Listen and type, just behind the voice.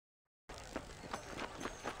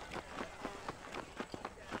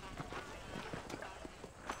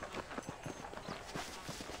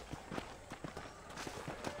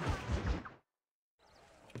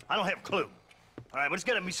I don't have a clue. All right, but it's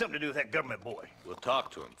gotta be something to do with that government boy. We'll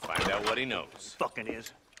talk to him, find out what he knows. Fucking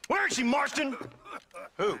is. Where is she, Marston?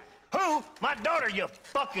 Who? Who? My daughter, you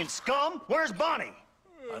fucking scum! Where's Bonnie?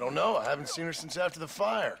 I don't know. I haven't seen her since after the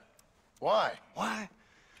fire. Why? Why?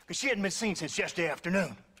 Because she hadn't been seen since yesterday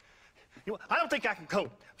afternoon. You know, I don't think I can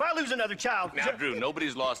cope. If I lose another child... Now, Drew,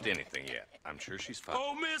 nobody's lost anything yet. I'm sure she's fine.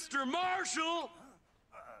 Oh, Mr. Marshall!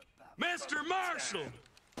 Mr. Marshall!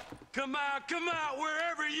 Come out,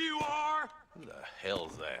 wherever you are! Who the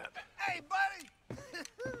hell's that? Hey, buddy!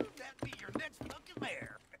 That'd be your next fucking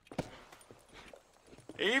mare.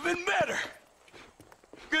 Even better!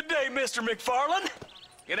 Good day, Mr. McFarland.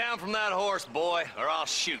 Get down from that horse, boy, or I'll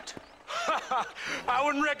shoot. I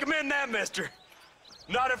wouldn't recommend that, mister.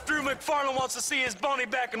 Not if Drew McFarland wants to see his Bonnie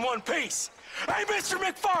back in one piece. Hey, Mr.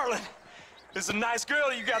 McFarland! This is a nice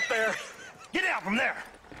girl you got there. Get out from there!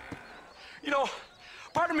 You know,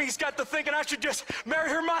 part of me's got to thinking I should just marry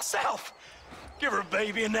her myself. Give her a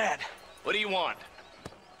baby and that. What do you want?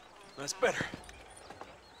 That's better.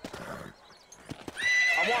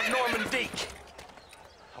 I want Norman Deek.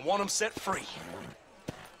 I want him set free.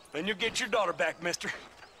 Then you'll get your daughter back, mister.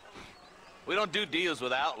 We don't do deals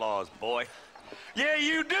with outlaws, boy. Yeah,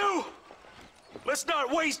 you do! Let's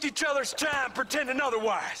not waste each other's time pretending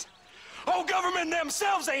otherwise. Oh, government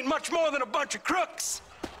themselves ain't much more than a bunch of crooks.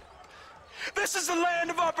 This is the land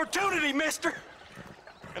of opportunity, mister.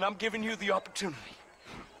 And I'm giving you the opportunity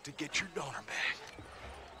to get your daughter back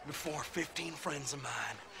before 15 friends of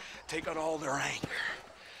mine take out all their anger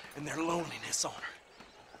and their loneliness on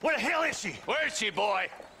her. Where the hell is she? Where is she, boy?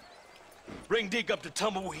 Bring Deke up to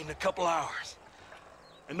Tumbleweed in a couple hours.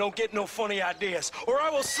 And don't get no funny ideas, or I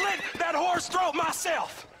will slit that horse throat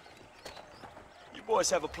myself. You boys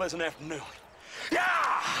have a pleasant afternoon.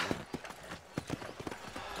 Yeah!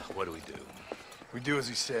 What do we do? We do as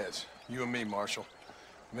he says. You and me, Marshal.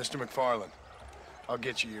 Mr. McFarland, I'll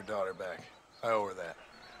get you your daughter back. I owe her that.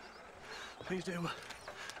 Please do.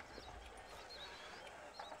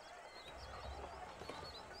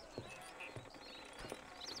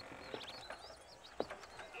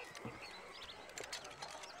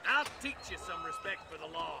 I'll teach you some respect for the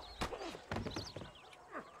law.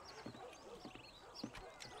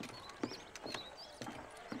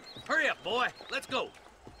 Hurry up, boy. Let's go.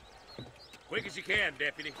 Quick as you can,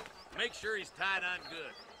 Deputy. Make sure he's tied on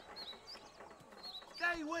good.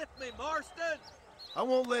 Stay with me, Marston. I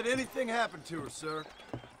won't let anything happen to her, sir.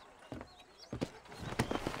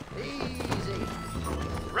 Easy.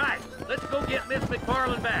 Right. Let's go get Miss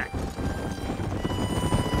McFarland back.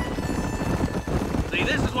 See,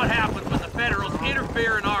 this is what happens when the Federals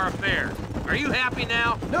interfere in our affairs. Are you happy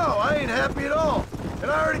now? No, I ain't happy at all. And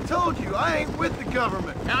I already told you, I ain't with the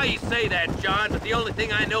government. Now you say that, John, but the only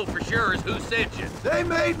thing I know for sure is who sent you. They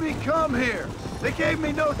made me come here. They gave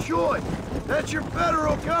me no choice. That's your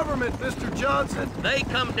federal government, Mr. Johnson. They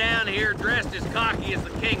come down here dressed as cocky as the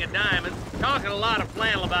King of Diamonds, talking a lot of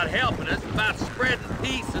flannel about helping us, about spreading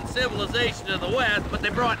peace and civilization to the West, but they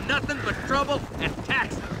brought nothing but trouble and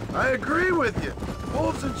taxes. I agree with you.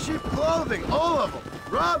 Wolves in sheep clothing, all of them.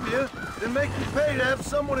 Rob you, then make you pay to have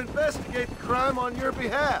someone investigate the crime on your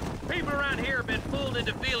behalf. People around here have been fooled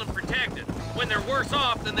into feeling protected, when they're worse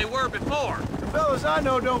off than they were before. The fellas I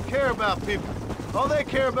know don't care about people. All they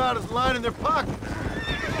care about is lining their pockets.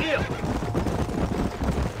 Hill.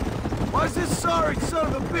 Why's this sorry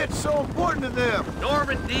son of a bitch so important to them?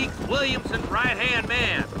 Norman Deeks Williamson's right-hand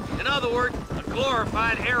man. In other words, a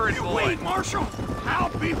glorified errand boy. Wait, Marshal.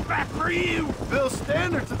 I'll be back for you. Bill's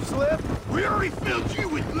standards have slipped. We already filled you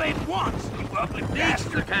with lead once, you ugly Deeks is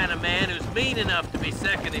the bastard. kind of man who's mean enough to be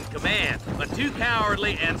second in command, but too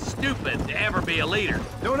cowardly and stupid to ever be a leader.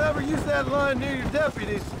 Don't ever use that line near your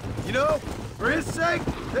deputies. You know, for his sake,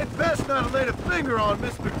 they'd best not have laid a finger on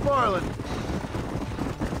Miss McFarland.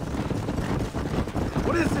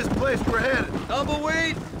 What is this place we're headed?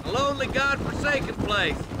 Tumbleweed, a lonely, godforsaken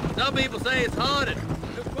place. Some people say it's haunted.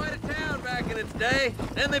 It was quite a town back in its day.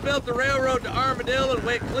 Then they built the railroad to Armadillo and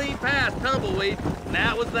went clean past Tumbleweed. And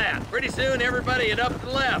that was that. Pretty soon everybody had up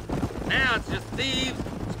and left. Now it's just thieves,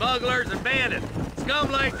 smugglers, and bandits.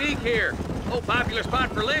 Scum like Deke here. Oh, popular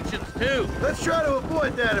spot for lynchings, too. Let's try to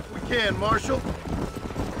avoid that if we can, Marshal.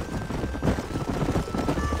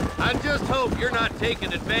 I just hope you're not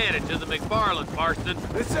taking advantage of the McFarlands, Marston.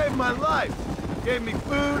 They saved my life. Gave me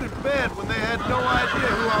food and bed when they had no idea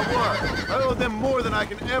who I was. I owe them more than I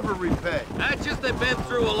can ever repay. That's just they've been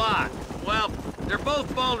through a lot. Well, they're both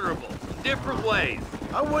vulnerable in different ways.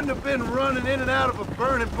 I wouldn't have been running in and out of a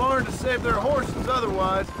burning barn to save their horses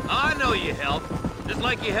otherwise. I know you helped, just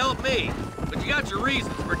like you helped me. but you got your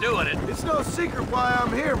reasons for doing it. It's no secret why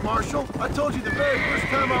I'm here, Marshal. I told you the very first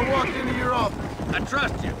time I walked into your office. I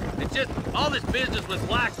trust you. It's just all this business with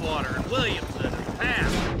Blackwater and Williamson and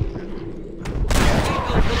Past. These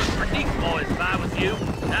little bullets for Deek boys if I was you.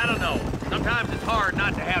 I don't know. Sometimes it's hard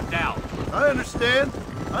not to have doubt. I understand.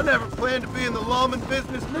 I never planned to be in the lawman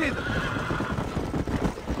business neither.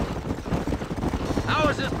 How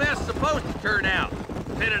is this mess supposed to turn out?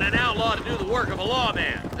 Sending an outlaw to do the work of a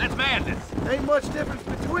lawman. That's madness. Ain't much difference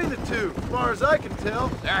between the two, as far as I can tell.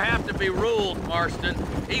 There have to be rules, Marston.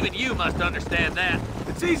 Even you must understand that.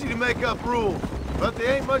 It's easy to make up rules, but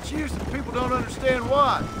they ain't much use if people don't understand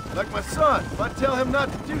why. Like my son, if I tell him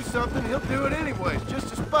not to do something, he'll do it anyways, just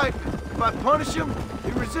to spite me. If I punish him,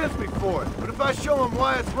 he resents me for it. But if I show him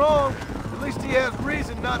why it's wrong, at least he has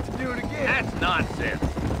reason not to do it again. That's nonsense.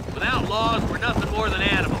 Without laws, we're nothing more than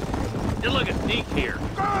animals. Just look at Deke here.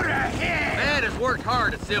 Go to hell! Man has worked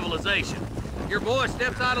hard at civilization. Your boy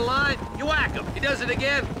steps out of line, you whack him. He does it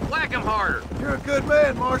again, whack him harder. You're a good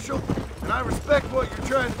man, Marshal, and I respect what you're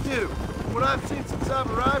trying to do. From what I've seen since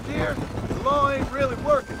I've arrived here, the law ain't really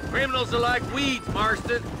working. Criminals are like weeds,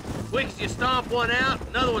 Marston. Quick as you stomp one out,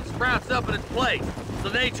 another one sprouts up in its place. It's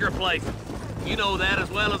the nature of places. You know that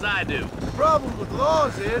as well as I do. The problem with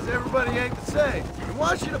laws is everybody ain't the same. And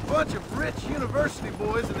why should a bunch of rich university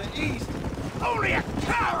boys in the East... Only a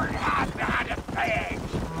coward hides behind a badge!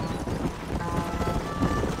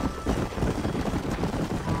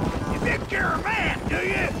 You think you're a man, do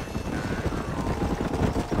you?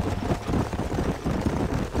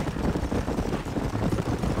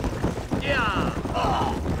 Yeah.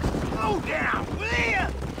 Oh! Slow down, will you?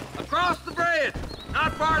 Across the bridge.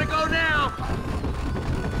 Not far to go now.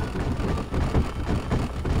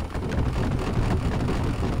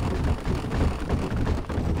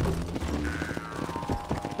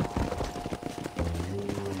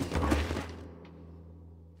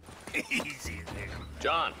 Easy there.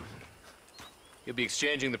 John, you'll be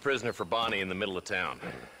exchanging the prisoner for Bonnie in the middle of town.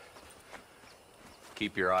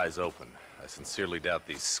 Keep your eyes open. I sincerely doubt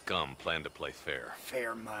these scum plan to play fair.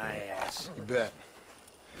 Fair my ass. You bet.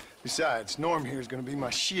 Besides, Norm here is gonna be my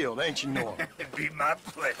shield, ain't you, Norm? It'd be my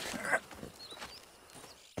pleasure.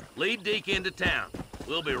 Lead Deke into town.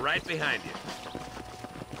 We'll be right behind you.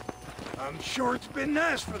 I'm sure it's been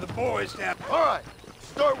nice for the boys to have... All right,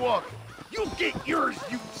 start walking. You'll get yours,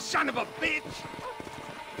 you son of a bitch!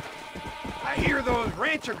 I hear those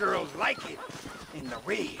rancher girls like it in the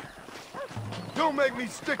rear. Don't make me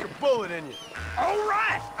stick a bullet in you. All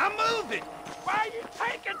right, I'm moving. Why are you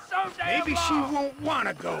taking so damn Maybe long? She won't want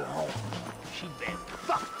to go home. She been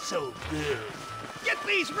fucked so good. Get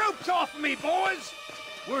these ropes off of me, boys!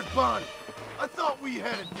 Where's Bonnie? I thought we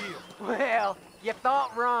had a deal. Well, you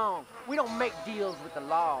thought wrong. We don't make deals with the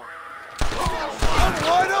law. I'm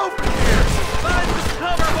wide open here! Find some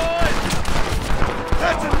cover, boys!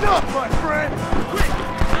 That's enough, my friend! Quick!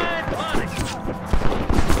 Find Bonnie!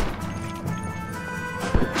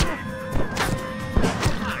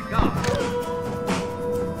 My God!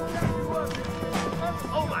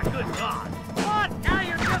 Oh my good God! What? Now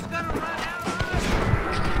you're just gonna run out of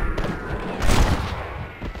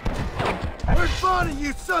us? Where's Bonnie,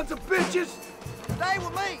 you sons of bitches? Stay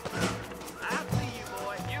with me. I see you,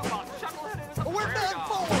 boy. You about chuckleheaded as a We're done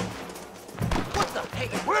for. What the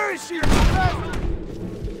heck? Where is she, you bastard?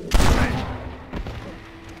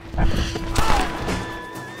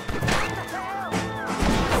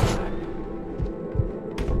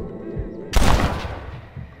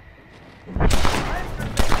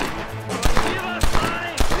 Give us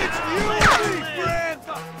Bonnie! It's you and me, friend!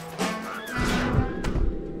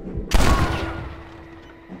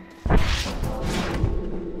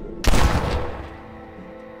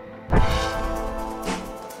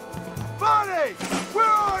 Bonnie! Where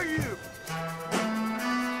are you?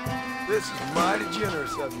 This is mighty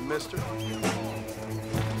generous of you, mister.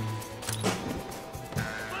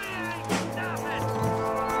 Stop it!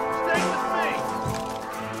 Stay with me!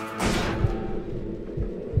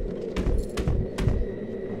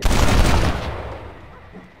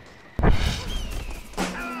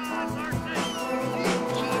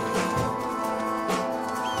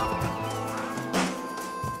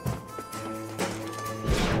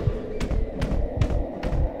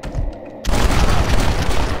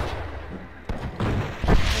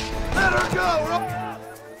 Let her go!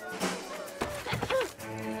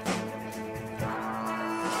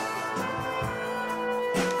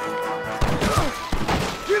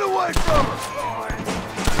 Get away from her!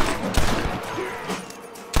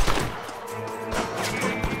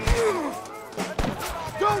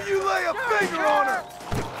 Don't you lay a finger on her!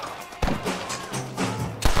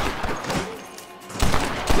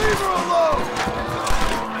 Leave her alone!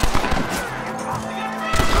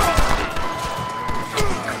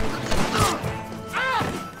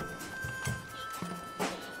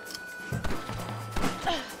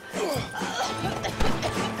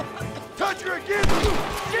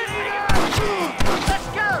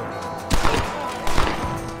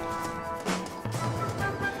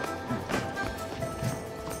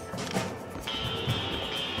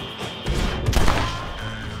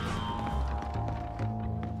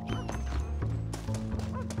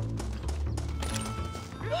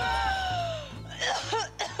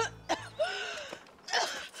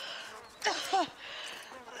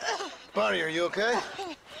 Bonnie, are you okay?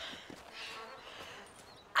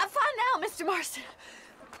 I'm fine now, Mr. Marston.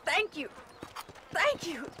 Thank you. Thank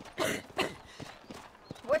you.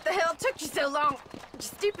 What the hell took you so long, you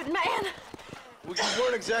stupid man? Well, you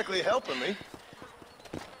weren't exactly helping me.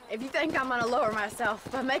 If you think I'm gonna lower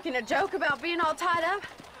myself by making a joke about being all tied up,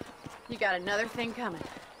 you got another thing coming.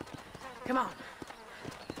 Come on.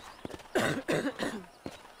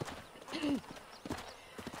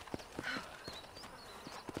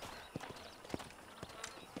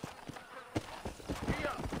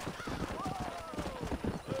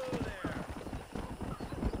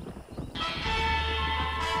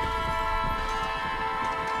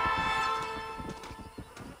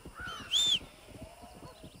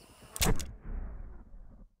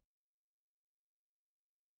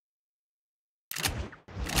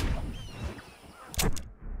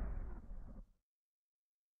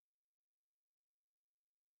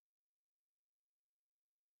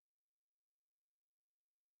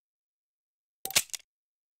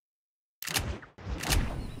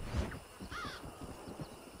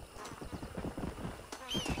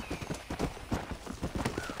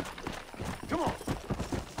 Come on.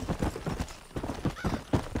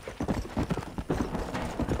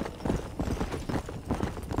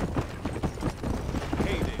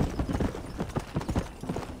 Hey there.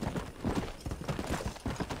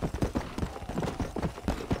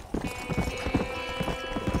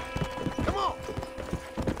 Come on.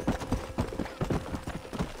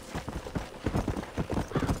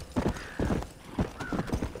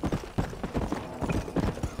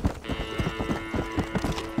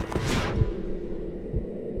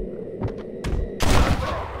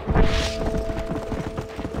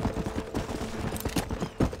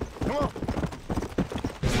 Come on.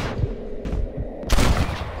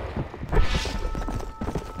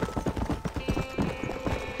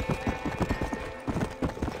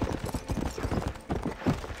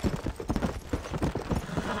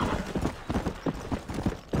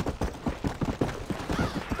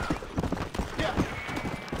 Yeah.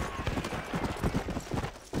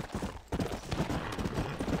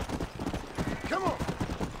 Come on.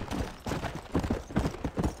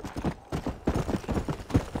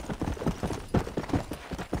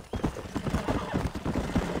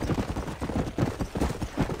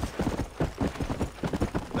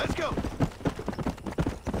 Let's go.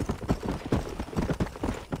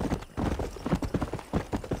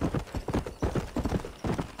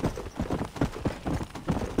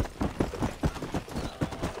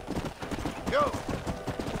 Go.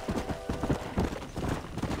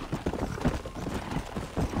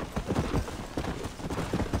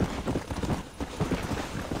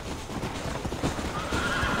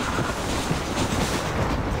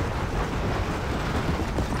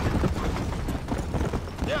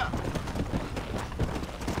 Yeah.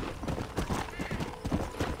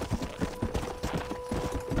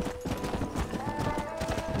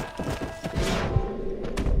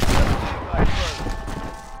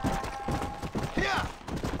 Yeah.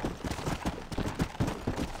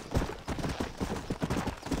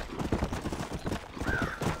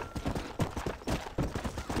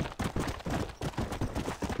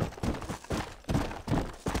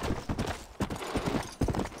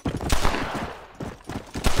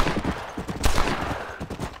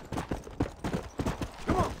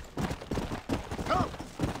 Come on. Come.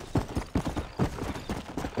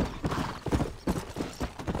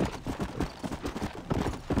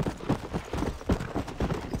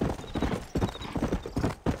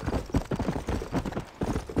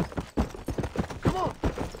 Come on.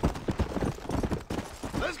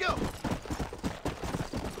 Let's go.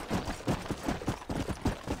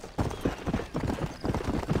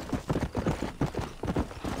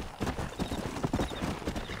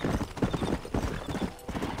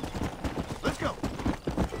 Let's go.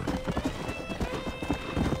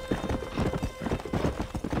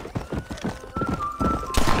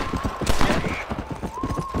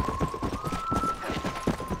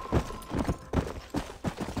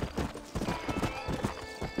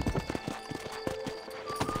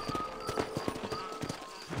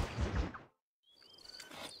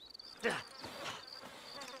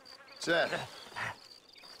 What's that?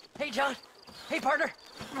 Hey, John. Hey, partner.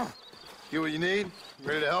 Get what you need?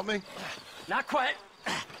 Ready to help me? Not quite.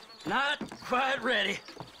 Not quite ready.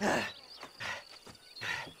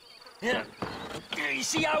 You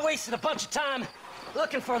see, I wasted a bunch of time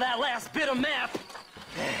looking for that last bit of map.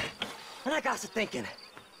 And I got to thinking,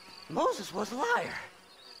 Moses was a liar.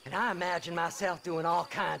 And I imagined myself doing all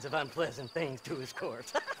kinds of unpleasant things to his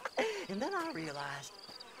corpse. And then I realized...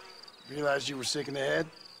 Realized you were sick in the head?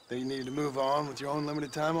 That you needed to move on with your own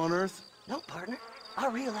limited time on Earth? No, partner. I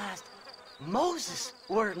realized Moses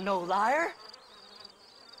weren't no liar.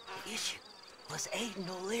 The issue was Aiden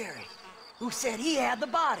O'Leary, who said he had the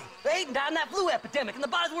body. Aiden died in that flu epidemic, and the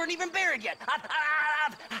bodies weren't even buried yet.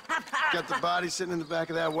 Got the body sitting in the back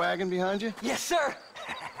of that wagon behind you? Yes, sir.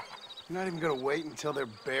 You're not even gonna wait until they're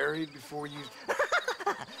buried before you...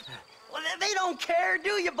 Well, they don't care,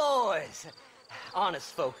 do you, boys?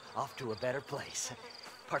 Honest folk off to a better place.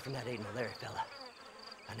 Apart from that Aiden O'Leary fella,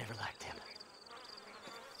 I never liked him.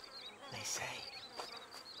 They say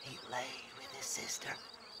he laid with his sister.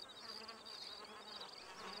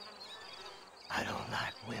 I don't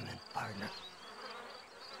like women, partner.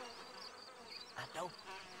 I don't.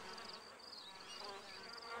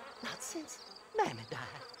 Not since Mammy died.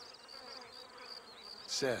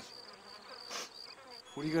 Seth,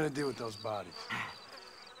 what are you gonna do with those bodies?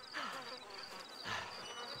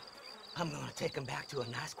 I'm gonna take them back to a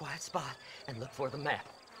nice quiet spot and look for the map.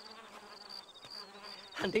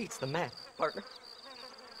 I needs the map, partner.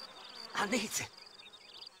 I needs it.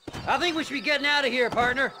 I think we should be getting out of here,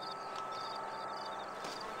 partner.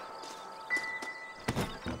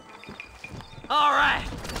 All right.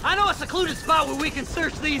 I know a secluded spot where we can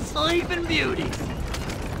search these sleeping beauties.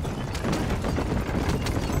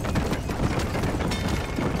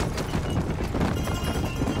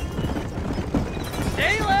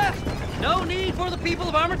 Stay left. No need for the people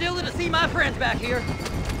of Armadillo to see my friends back here.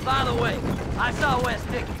 By the way, I saw Wes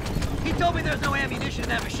Dickey. He told me there's no ammunition in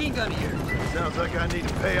that machine gun of yours. Sounds like I need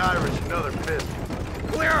to pay Irish another visit.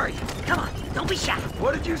 Where are you? Come on, don't be shy.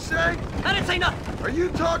 What did you say? I didn't say nothing. Are you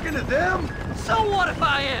talking to them? So what if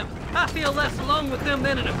I am? I feel less alone with them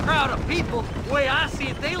than in a crowd of people. The way I see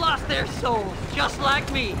it, they lost their souls, just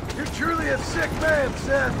like me. You're truly a sick man,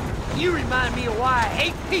 Seth. You remind me of why I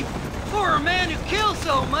hate people. For a man who kills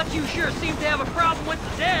so much, you sure seem to have a problem with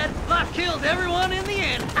the dead. Life kills everyone in the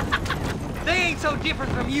end. They ain't so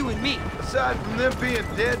different from you and me. Aside from them being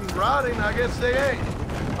dead and rotting, I guess they ain't.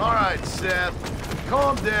 All right, Seth.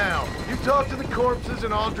 Calm down. You talk to the corpses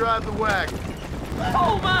and I'll drive the wagon.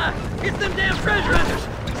 Oh my! It's them damn treasure hunters!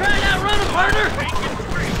 Try and outrun them, partner!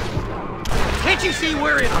 Can't you see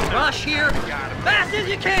we're in a rush here? Fast as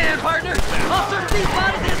you can, partner! I'll search these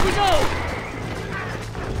bodies as we go!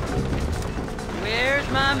 Where's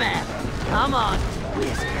my map? Come on,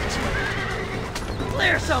 whiskers.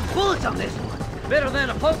 There's some bullets on this one. Better than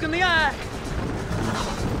a poke in the eye.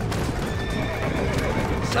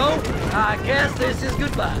 So, I guess this is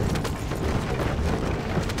goodbye.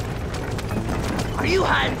 Are you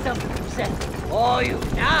hiding something from Seth? Oh, you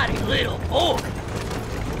naughty little boy.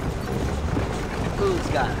 Who's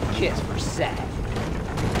got a kiss for Seth?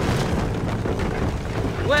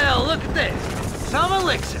 Well, look at this. Some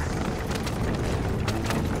elixir.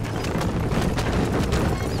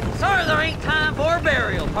 Sorry there ain't time for a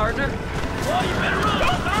burial, partner. Well, you better run.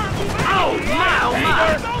 Oh, my, oh,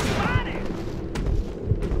 my.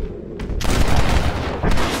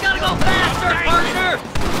 You gotta go faster, partner.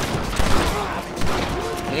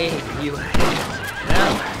 Hey, you well.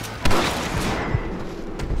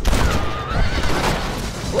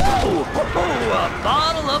 Ooh, a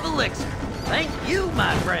bottle of elixir. Thank you,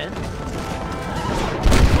 my friend.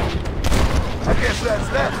 I guess that's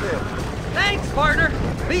that then. Thanks, partner.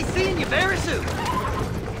 Be seeing you very soon.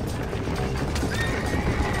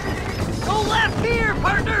 Go left here,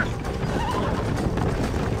 partner.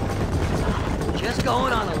 Just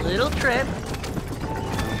going on a little trip.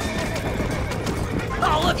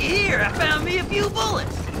 Oh, look here. I found me a few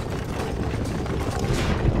bullets.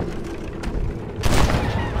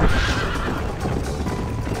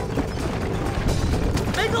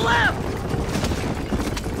 Make a left.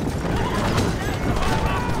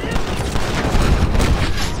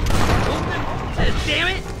 Damn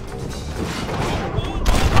it!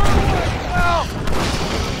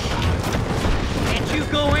 Can't you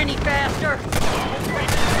go any faster?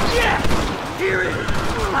 Yeah! Here it is!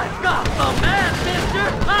 I got the map, mister!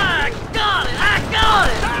 I got it! I got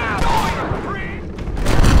it!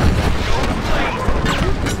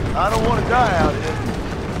 I don't want to die out here.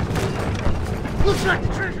 Looks like the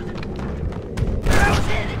treasure. Where I was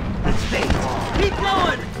headed. Let's stay. Keep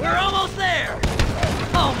going! We're almost there!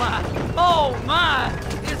 Oh my! Oh my!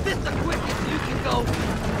 Is this the quickest you can go?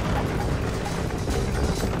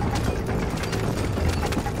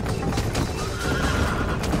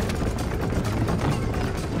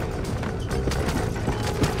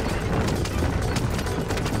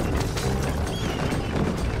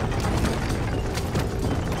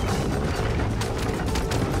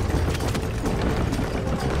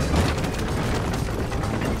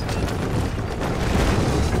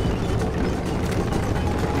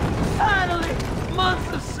 Months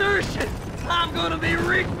I'm gonna be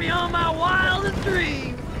rich beyond my wildest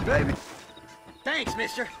dreams. Baby. Thanks,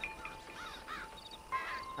 mister.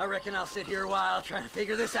 I reckon I'll sit here a while trying to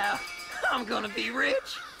figure this out. I'm gonna be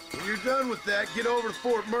rich. When you're done with that, get over to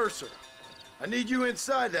Fort Mercer. I need you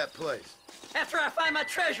inside that place. After I find my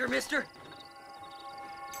treasure, mister.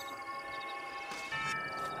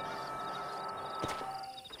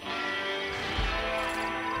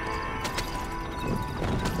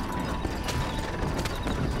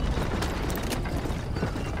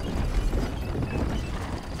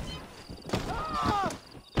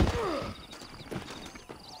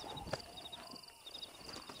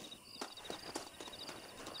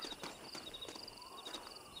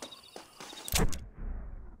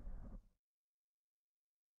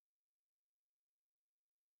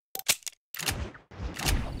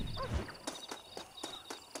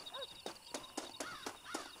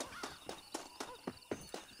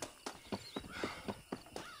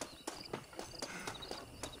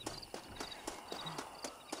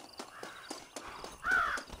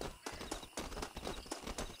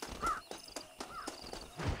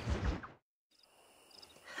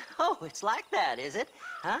 Oh, it's like that, is it?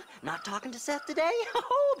 Huh? Not talking to Seth today?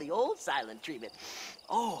 Oh, the old silent treatment.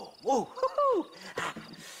 Oh, whoa, hoo-hoo.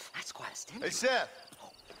 That's quite a stint. Hey, Seth.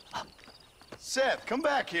 Seth, come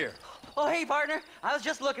back here. Oh, hey, partner. I was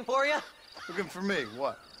just looking for you. Looking for me.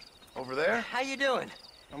 What? Over there? How you doing?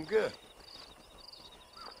 I'm good.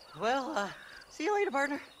 Well, see you later,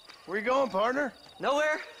 partner. Where you going, partner?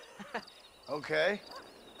 Nowhere. Okay.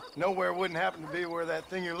 Nowhere wouldn't happen to be where that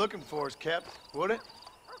thing you're looking for is kept, would it?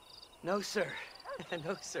 No, sir.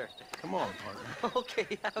 No, sir. Come on, partner.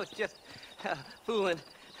 Okay, I was just fooling.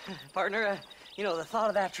 Partner, you know, the thought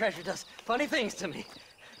of that treasure does funny things to me.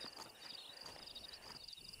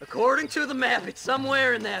 According to the map, it's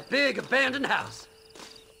somewhere in that big abandoned house.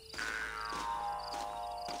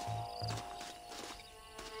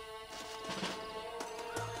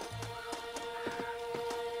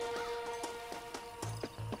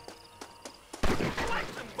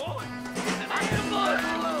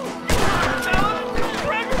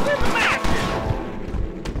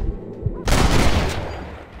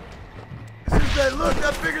 They look,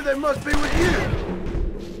 I figured they must be with you.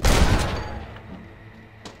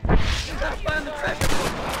 You gotta find the treasure.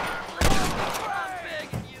 I'm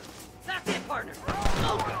begging you. That's it, partner.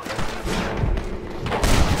 Go.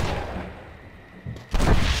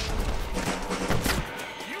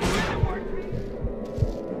 You really work me.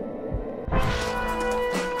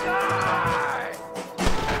 Die!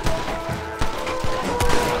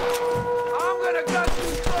 I'm gonna gut you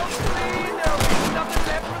so clean, there'll be nothing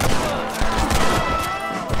left for the blood.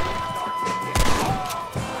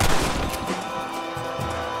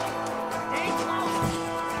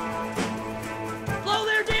 Blow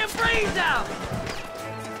their damn brains out!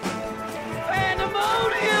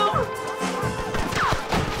 Pandemonium!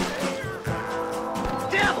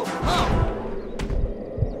 Devil! Oh!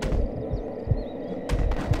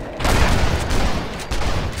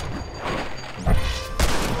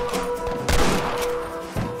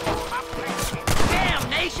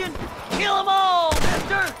 Damnation! Kill 'em all,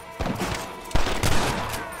 mister!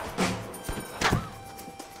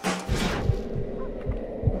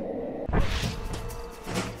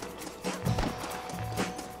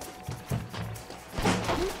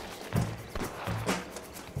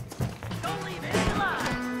 Don't leave any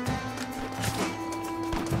alive!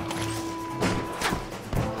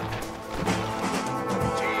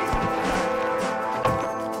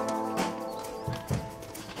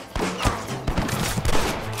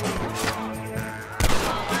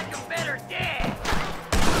 Oh, like a better dead!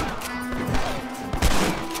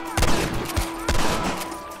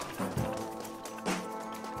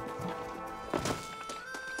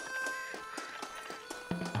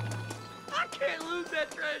 I can't lose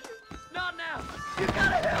that treasure! Not now! You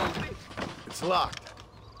gotta help me! It's locked.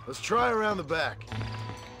 Let's try around the back.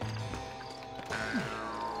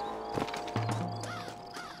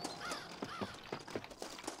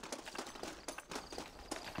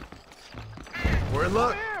 We're in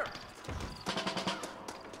luck.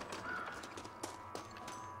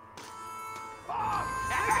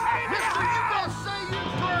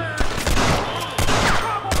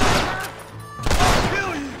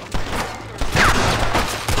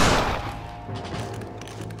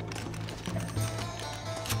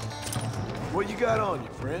 What you got on you,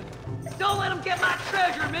 friend? Don't let him get my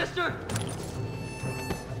treasure, mister!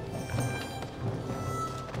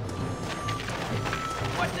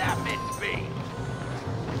 What's that meant to be?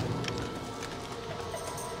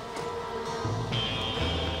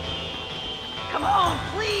 Come on,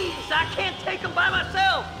 please! I can't take him by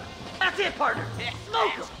myself! That's it, partner!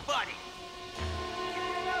 Smoke him! Buddy.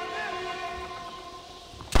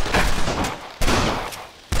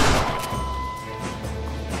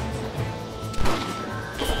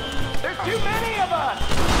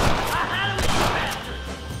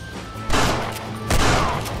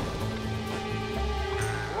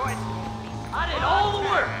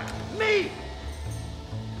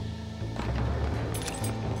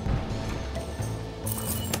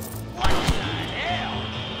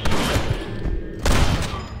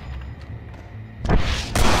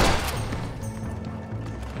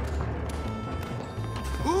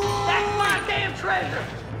 treasure!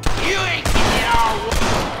 You ain't getting it all!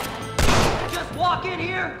 Just walk in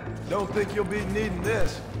here? Don't think you'll be needing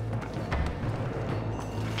this.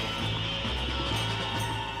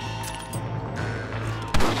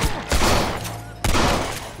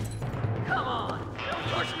 Come on, don't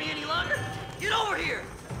torture me any longer. Get over here!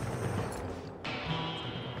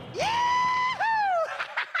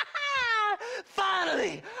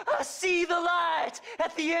 Finally, I see the light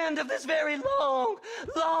at the end of this very long,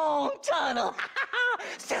 long tunnel.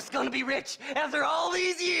 Seth's gonna be rich after all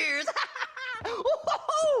these years.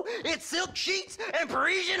 It's silk sheets and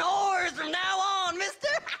Parisian whores from now on, mister.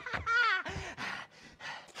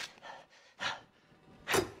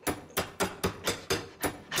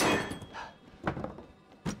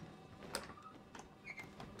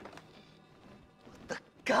 What the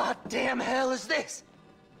goddamn hell is this?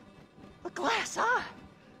 A glass eye?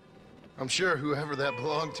 I'm sure whoever that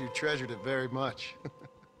belonged to treasured it very much.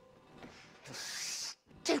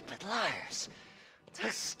 Stupid liars.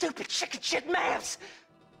 Those stupid chicken shit maps.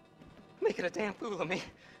 Making a damn fool of me.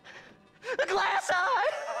 A glass eye!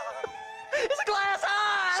 It's a glass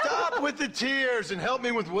eye! Stop with the tears and help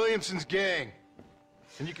me with Williamson's gang.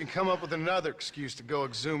 And you can come up with another excuse to go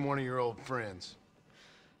exhume one of your old friends.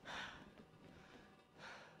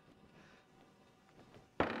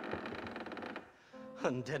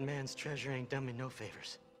 Hunting dead man's treasure ain't done me no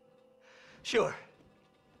favors. Sure.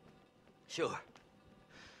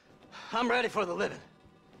 I'm ready for the living.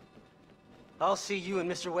 I'll see you and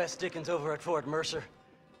Mr. West Dickens over at Fort Mercer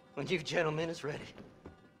when you gentlemen is ready.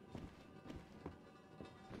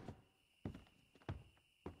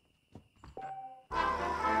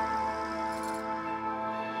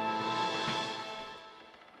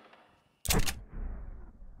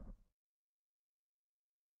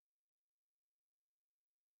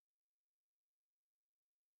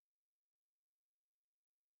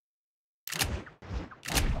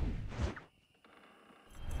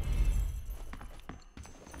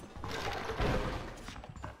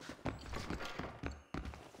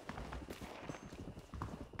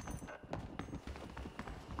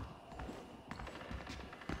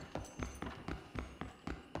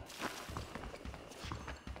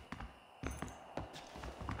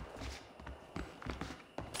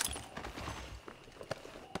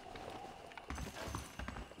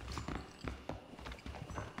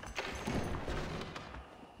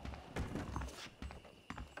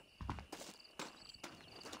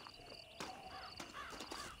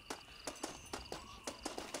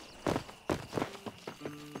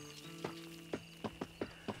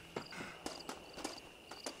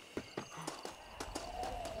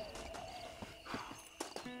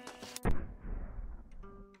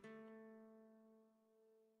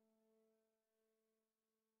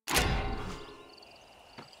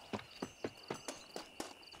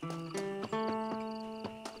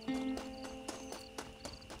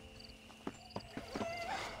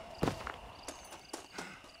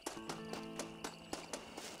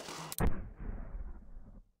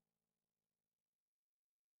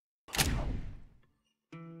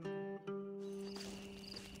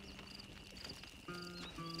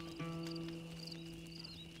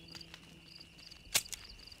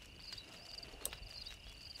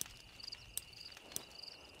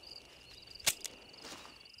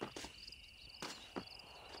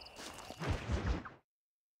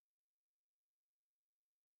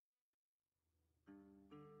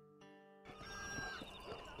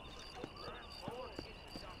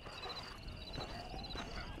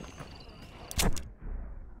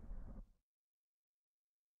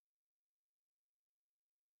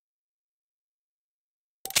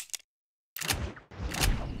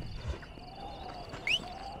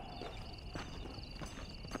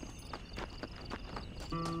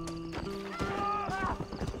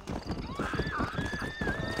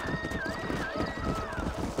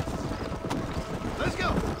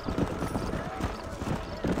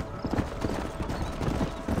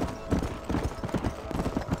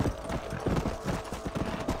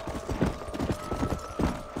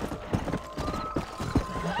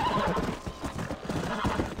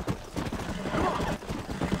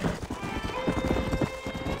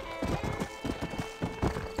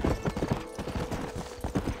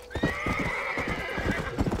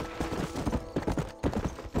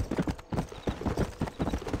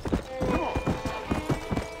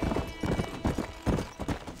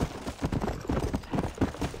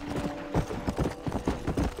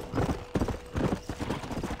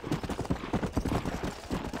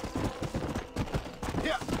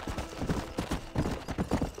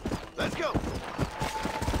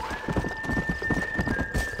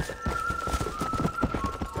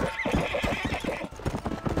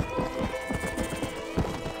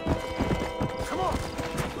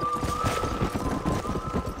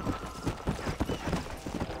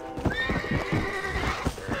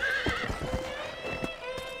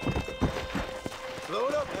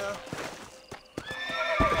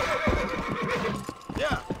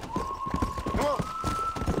 Yeah. Come on.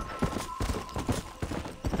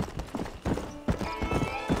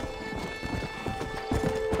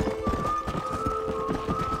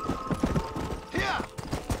 Here.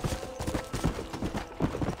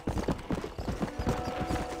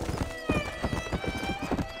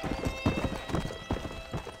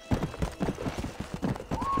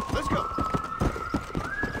 Let's go.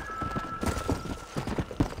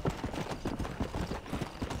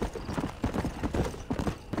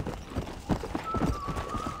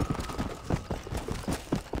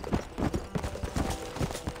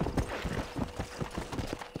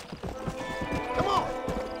 Come on.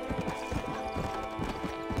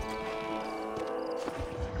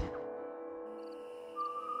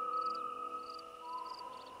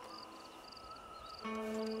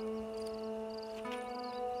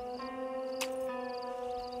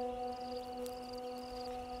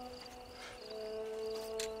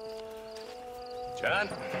 John?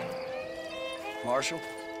 Marshal?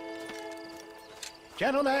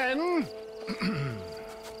 Gentlemen.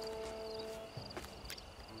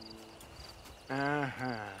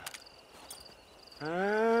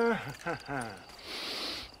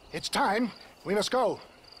 It's time. We must go.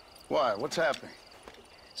 Why? What's happening?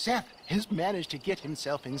 Seth has managed to get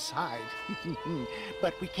himself inside.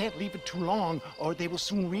 But we can't leave it too long, or they will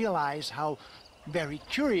soon realize how very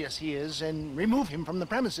curious he is and remove him from the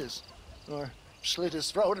premises. Or slit his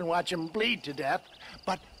throat and watch him bleed to death.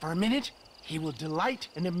 But for a minute, he will delight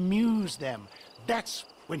and amuse them. That's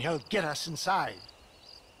when he'll get us inside.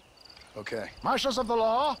 Okay. Marshals of the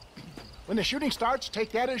law, when the shooting starts,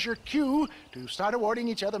 take that as your cue to start awarding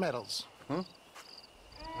each other medals. Huh?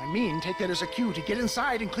 I mean, take that as a cue to get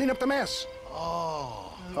inside and clean up the mess.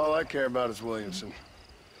 Oh. All I care about is Williamson.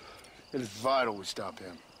 It is vital we stop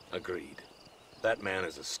him. Agreed. That man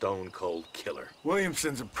is a stone-cold killer.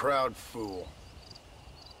 Williamson's a proud fool.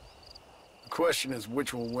 The question is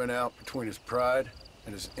which will win out between his pride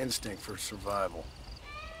and his instinct for survival.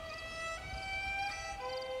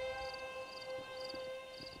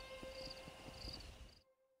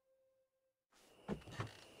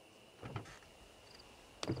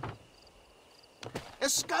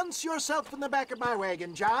 Ensconce yourself in the back of my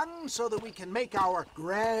wagon, John, so that we can make our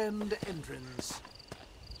grand entrance.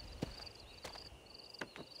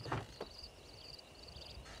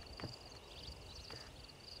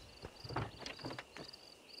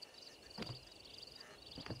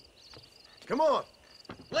 Come on.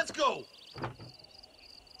 Let's go!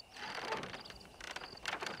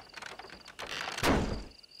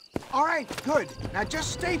 All right, good. Now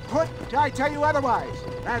just stay put till I tell you otherwise.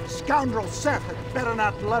 That scoundrel Seth had better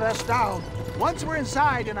not let us down. Once we're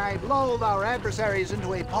inside and I've lulled our adversaries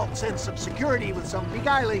into a false sense of security with some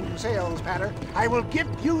beguiling sales patter, I will give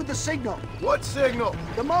you the signal. What signal?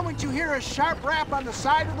 The moment you hear a sharp rap on the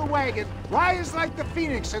side of the wagon, rise like the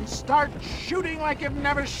phoenix and start shooting like you've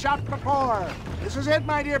never shot before. This is it,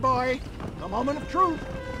 my dear boy. The moment of truth.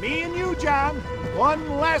 Me and you, John.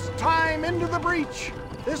 One last time into the breach.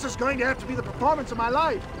 This is going to have to be the performance of my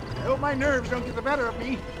life. I hope my nerves don't get the better of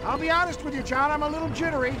me. I'll be honest with you, John, I'm a little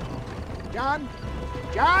jittery. John?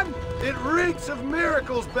 John? It reeks of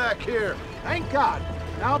miracles back here. Thank God.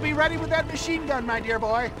 Now I'll be ready with that machine gun, my dear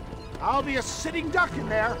boy. I'll be a sitting duck in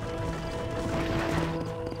there.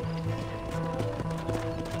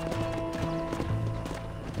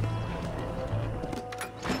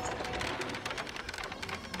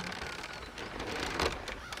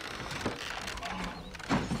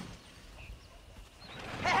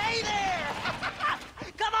 Hey there!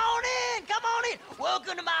 Come on in! Come on in!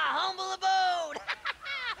 Welcome to my humble abode!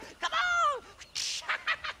 Come on!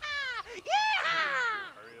 Yeah!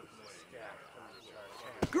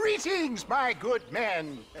 Greetings, my good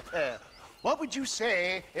men. What would you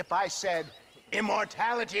say if I said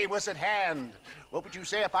immortality was at hand? What would you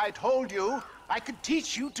say if I told you I could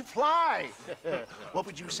teach you to fly? What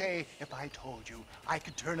would you say if I told you I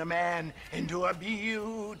could turn a man into a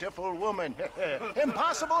beautiful woman?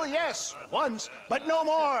 Impossible, yes, once, but no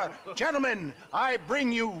more. Gentlemen, I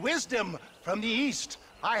bring you wisdom from the East.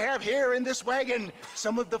 I have here in this wagon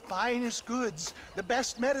some of the finest goods, the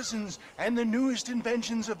best medicines, and the newest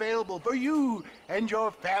inventions available for you and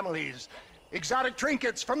your families. Exotic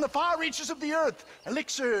trinkets from the far reaches of the earth,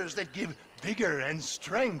 elixirs that give vigor and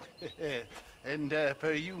strength. And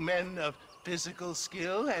for you men of physical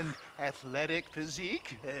skill and athletic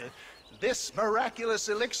physique, this miraculous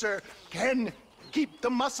elixir can Keep the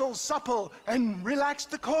muscles supple and relax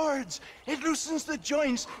the cords. It loosens the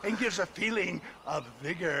joints and gives a feeling of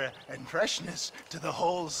vigor and freshness to the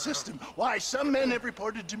whole system. Why, some men have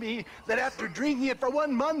reported to me that after drinking it for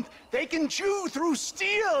 1 month, they can chew through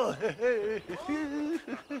steel.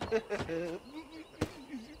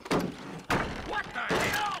 What the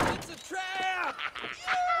hell? It's a trap!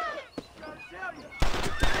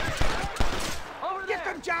 Over there! Get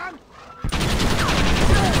them, John!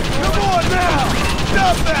 Come on now!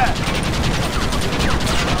 Stop that!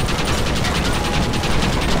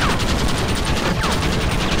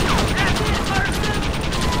 That's it, Thurston!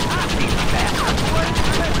 I see the bastard, boy!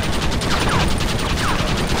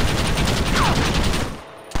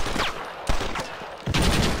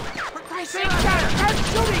 For Christ's sake, John, start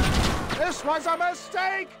shooting! This was a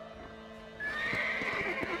mistake!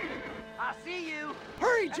 I see you!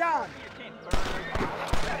 Hurry, John!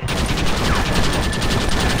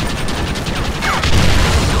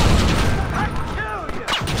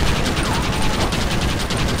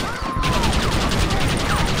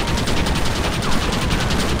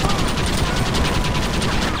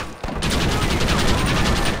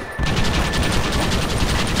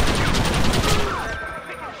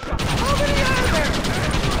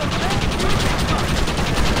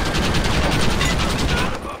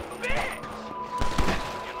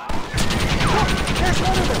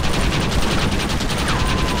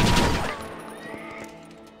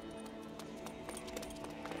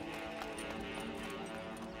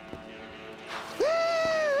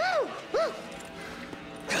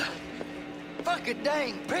 Fucking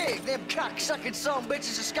dang pig! Them cocksucking son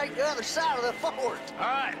bitches escaped the other side of the fort. All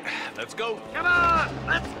right, let's go. Come on,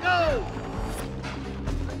 let's go!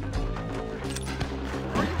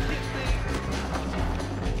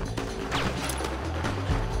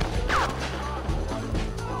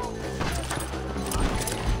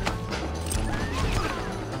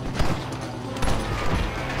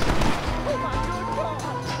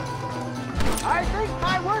 I think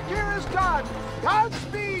my work here is done.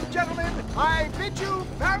 Godspeed, gentlemen. I bid you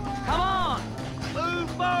farewell. Come on! Move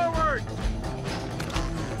forward!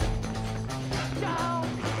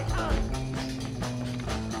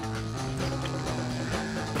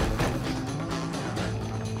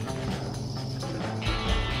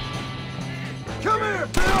 Come here,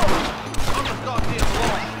 Bill! I'm the goddamn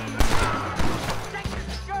law. Take your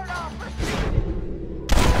shirt off!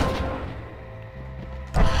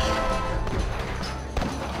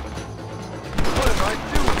 What am I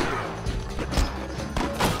doing here?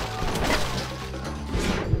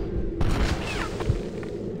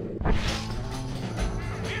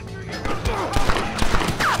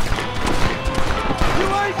 You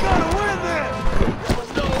ain't gonna win this!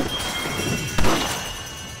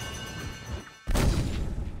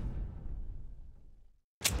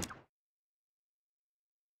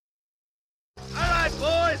 All right,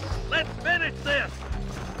 boys, let's finish this!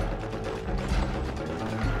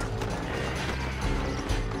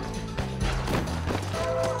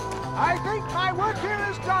 I think my work here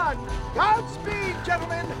is done. Godspeed,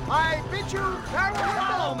 gentlemen. I bid you farewell.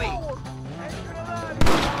 Follow me.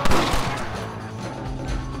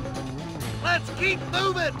 Let's keep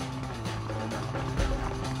moving!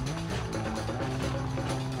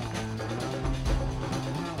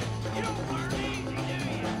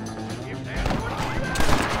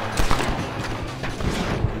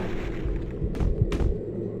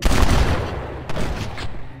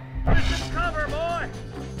 There's some cover, boy!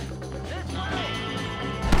 This way!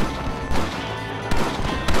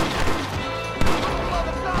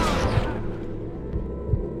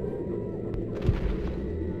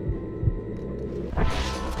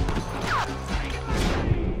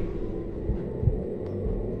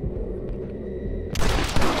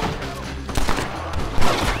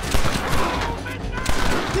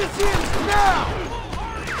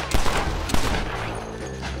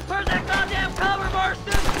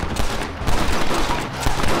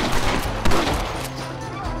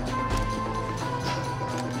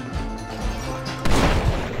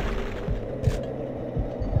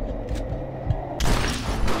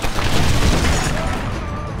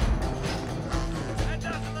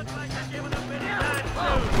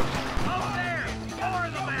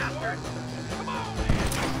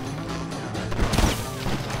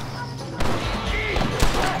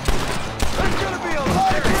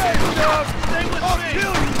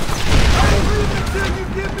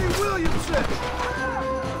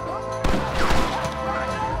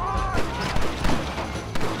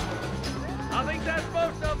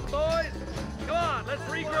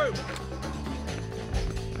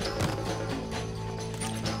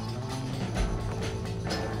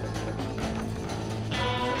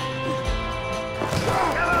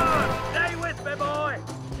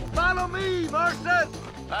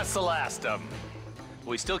 That's the last of them.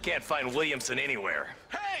 We still can't find Williamson anywhere.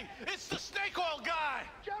 Hey, it's the snake oil guy!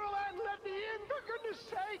 Gentlemen, let me in, for goodness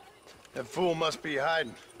sake! That fool must be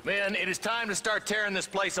hiding. Men, it is time to start tearing this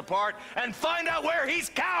place apart and find out where he's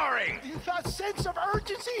cowering! A sense of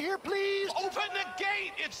urgency here, please! Open the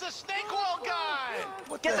gate! It's the snake oil guy!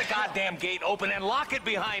 Get the goddamn gate open and lock it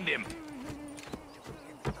behind him!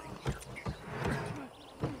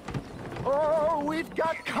 Oh, we've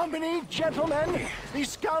got company, gentlemen!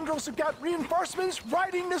 These scoundrels have got reinforcements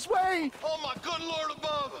riding this way! Oh my good Lord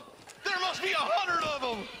above! There must be 100 of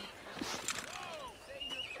them!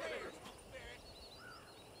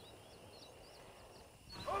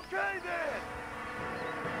 Okay, then.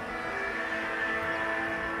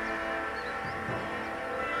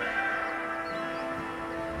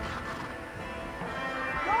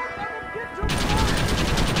 Don't let him get too close!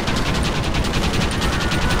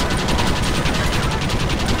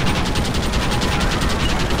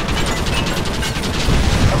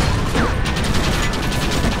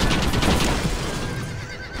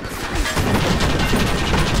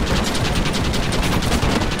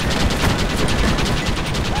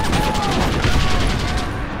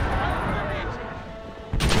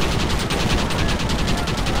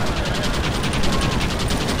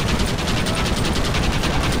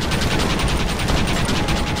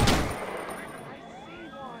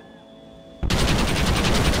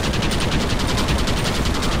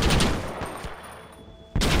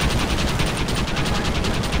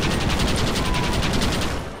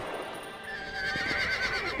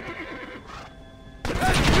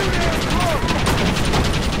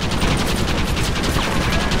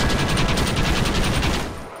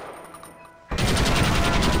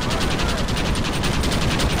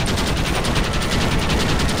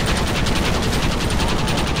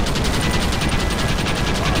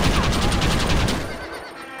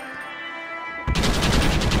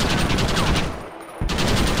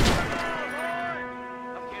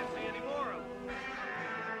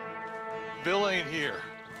 Bill ain't here.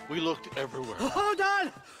 We looked everywhere. Hold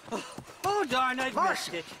on! Oh, darn, I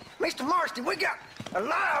missed it. Mr. Marston, we got a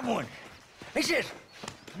live one. He says,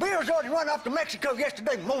 Bill's already run off to Mexico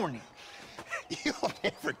yesterday morning. You'll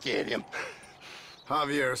never get him.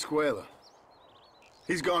 Javier Escuela.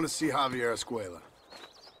 He's gone to see Javier Escuela.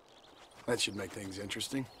 That should make things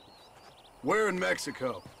interesting. Where in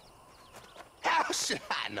Mexico? How should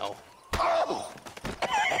I know? Oh!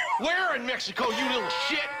 Where in Mexico, you little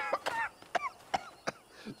shit?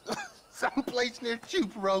 Someplace near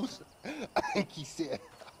Chuparosa, I think he said.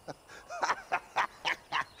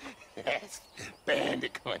 That's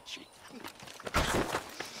bandit country.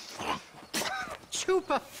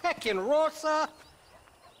 Chupa-feckin'-rosa?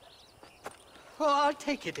 Well, I'll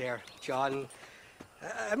take you there, John.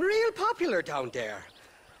 I'm real popular down there.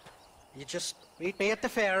 You just meet me at the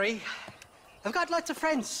ferry. I've got lots of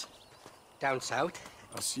friends down south.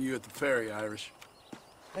 I'll see you at the ferry, Irish.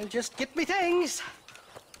 I'll just get me things.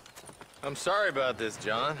 I'm sorry about this,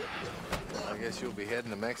 John. I guess you'll be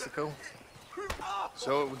heading to Mexico?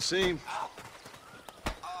 So it would seem.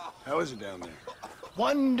 How is it down there?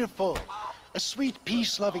 Wonderful. A sweet,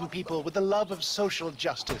 peace-loving people with the love of social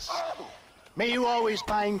justice. May you always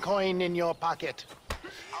find coin in your pocket.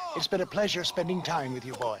 It's been a pleasure spending time with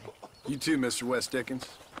you, boy. You too, Mr. West Dickens.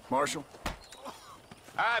 Marshal? All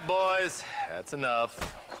right, boys. That's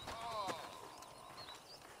enough.